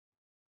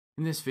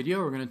In this video,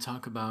 we're going to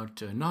talk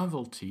about a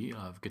novelty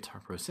of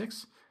Guitar Pro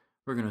 6.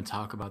 We're going to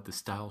talk about the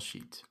style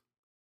sheet.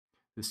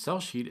 The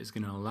style sheet is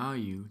going to allow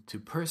you to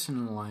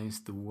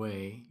personalize the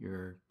way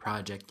your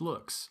project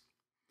looks.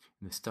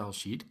 And the style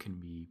sheet can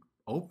be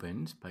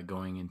opened by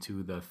going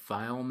into the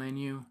File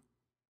menu,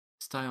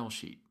 Style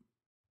Sheet.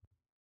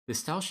 The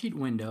style sheet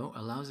window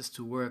allows us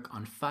to work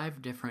on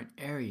 5 different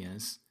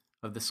areas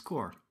of the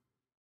score.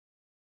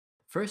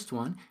 The first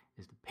one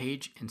is the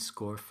page and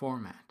score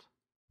format.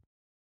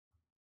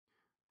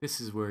 This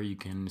is where you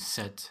can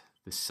set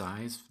the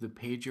size of the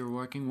page you're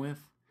working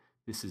with.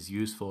 This is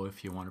useful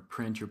if you want to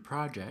print your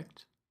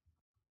project.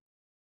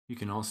 You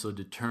can also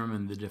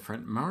determine the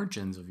different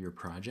margins of your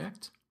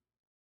project.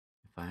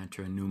 If I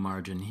enter a new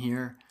margin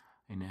here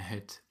and I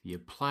hit the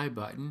Apply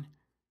button,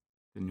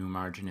 the new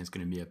margin is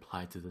going to be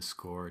applied to the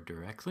score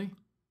directly.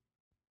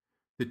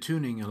 The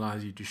tuning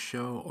allows you to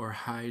show or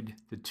hide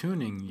the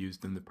tuning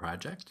used in the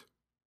project.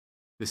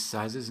 The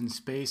sizes and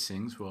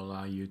spacings will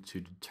allow you to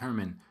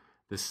determine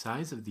the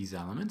size of these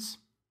elements,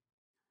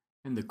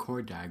 and the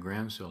chord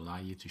diagrams will allow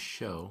you to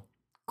show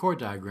chord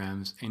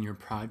diagrams in your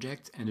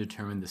project and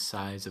determine the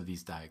size of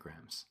these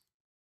diagrams.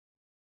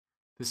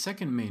 The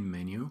second main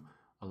menu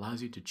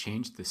allows you to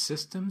change the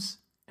systems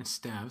and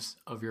staves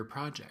of your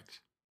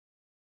project.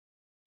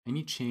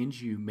 Any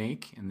change you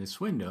make in this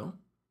window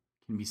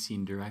can be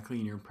seen directly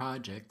in your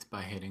project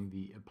by hitting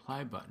the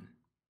Apply button.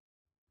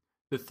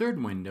 The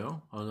third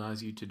window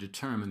allows you to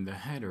determine the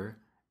header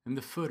and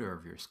the footer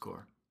of your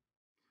score.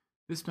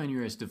 This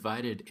menu is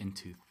divided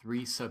into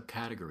 3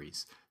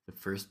 subcategories: the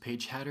first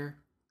page header,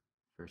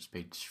 first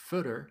page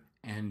footer,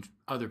 and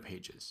other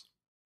pages.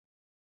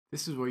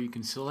 This is where you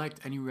can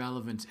select any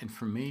relevant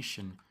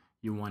information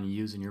you want to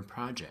use in your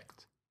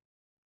project.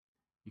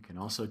 You can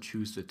also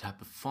choose the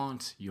type of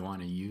font you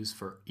want to use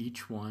for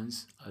each one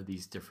of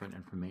these different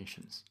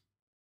informations.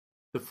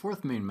 The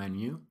fourth main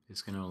menu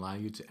is going to allow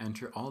you to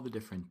enter all the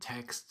different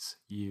texts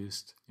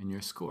used in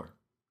your score,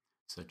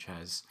 such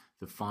as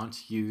the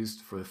font used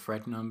for the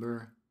fret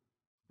number,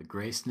 the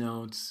grace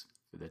notes,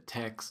 for the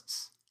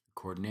texts, the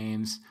chord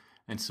names,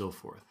 and so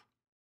forth.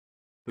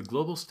 The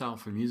global style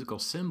for musical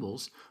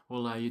symbols will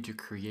allow you to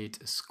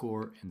create a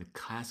score in the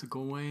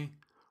classical way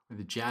or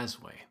the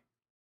jazz way.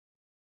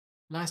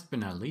 Last but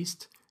not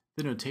least,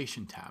 the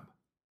notation tab.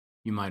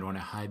 You might want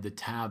to hide the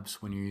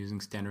tabs when you're using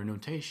standard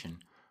notation,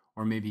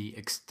 or maybe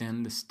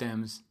extend the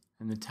stems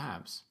and the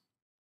tabs.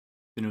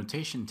 The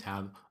notation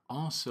tab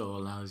also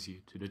allows you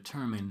to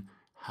determine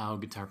how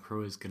Guitar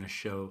Pro is going to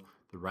show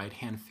the right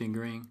hand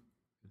fingering,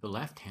 the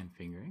left hand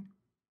fingering,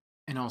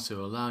 and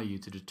also allow you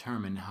to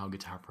determine how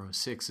Guitar Pro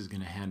 6 is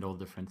going to handle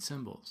different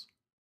symbols.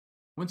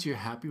 Once you're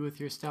happy with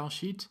your style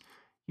sheet,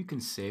 you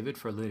can save it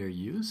for later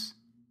use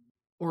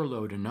or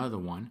load another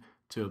one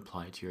to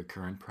apply to your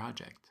current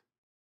project.